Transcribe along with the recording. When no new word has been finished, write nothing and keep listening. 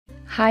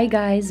Hi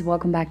guys,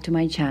 welcome back to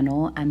my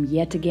channel. I'm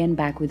yet again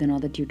back with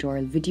another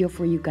tutorial video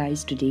for you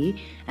guys today,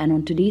 and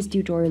on today's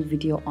tutorial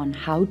video on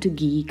how to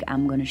geek,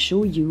 I'm going to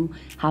show you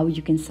how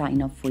you can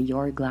sign up for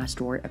your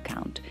Glassdoor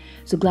account.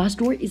 So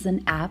Glassdoor is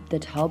an app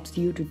that helps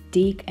you to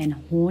take and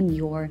hone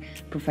your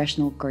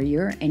professional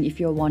career, and if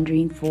you're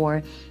wondering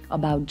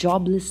about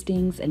job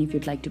listings and if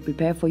you'd like to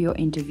prepare for your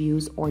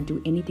interviews or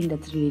do anything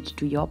that's related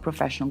to your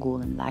professional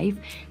goal in life,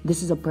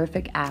 this is a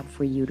perfect app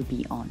for you to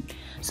be on.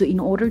 So in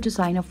order to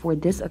sign up for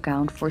this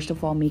account, first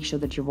of all, make sure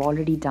that you've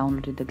already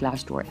downloaded the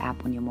Glassdoor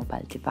app on your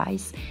mobile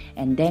device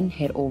and then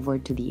head over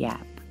to the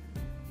app.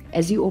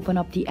 As you open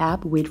up the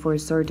app, wait for a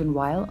certain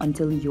while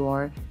until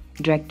you're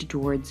directed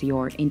towards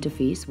your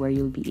interface where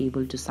you'll be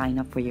able to sign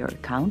up for your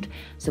account.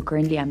 So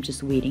currently I'm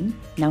just waiting.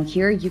 Now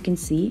here you can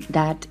see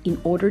that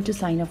in order to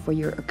sign up for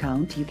your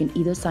account, you can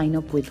either sign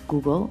up with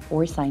Google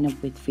or sign up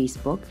with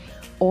Facebook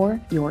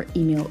or your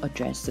email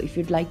address. So if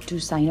you'd like to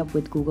sign up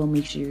with Google,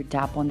 make sure you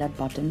tap on that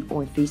button,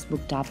 or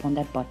Facebook, tap on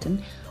that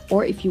button.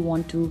 Or if you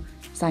want to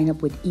sign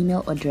up with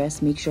email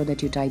address, make sure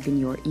that you type in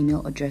your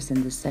email address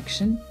in this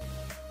section.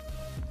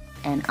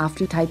 And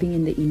after typing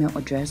in the email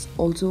address,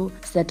 also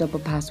set up a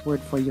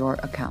password for your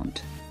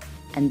account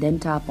and then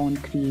tap on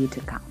create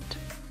account.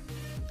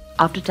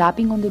 After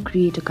tapping on the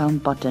create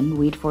account button,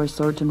 wait for a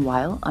certain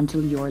while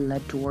until you're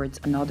led towards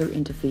another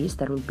interface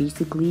that will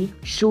basically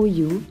show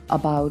you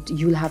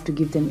you'll have to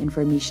give them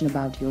information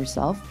about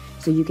yourself.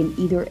 So you can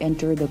either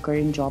enter the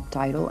current job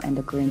title and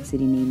the current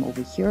city name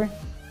over here,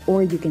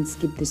 or you can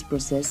skip this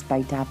process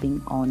by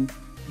tapping on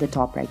the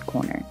top right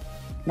corner.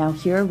 Now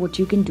here what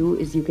you can do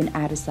is you can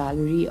add a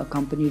salary, a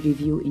company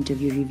review,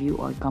 interview review,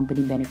 or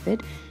company benefit.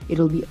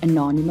 It'll be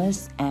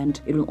anonymous and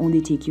it will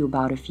only take you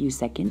about a few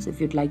seconds. If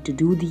you'd like to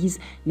do these,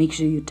 make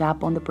sure you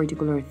tap on the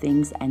particular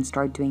things and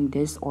start doing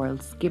this, or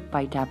else skip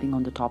by tapping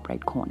on the top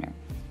right corner.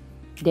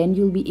 Then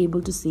you'll be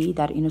able to see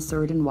that in a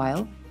certain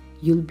while,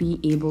 you'll be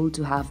able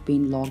to have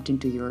been logged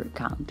into your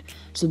account.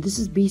 So this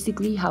is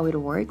basically how it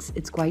works.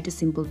 It's quite a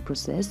simple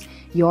process.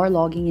 Your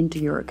logging into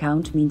your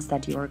account means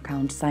that your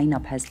account sign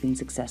up has been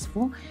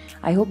successful.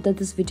 I hope that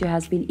this video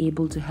has been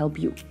able to help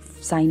you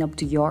sign up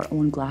to your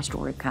own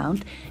Glassdoor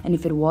account. And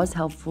if it was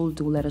helpful,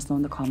 do let us know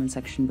in the comment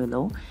section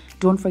below.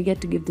 Don't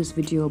forget to give this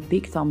video a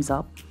big thumbs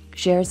up,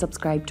 share,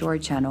 subscribe to our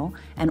channel,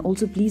 and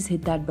also please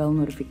hit that bell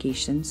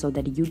notification so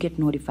that you get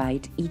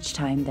notified each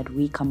time that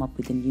we come up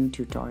with a new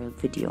tutorial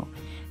video.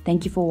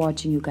 Thank you for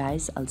watching, you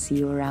guys. I'll see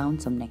you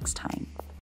around some next time.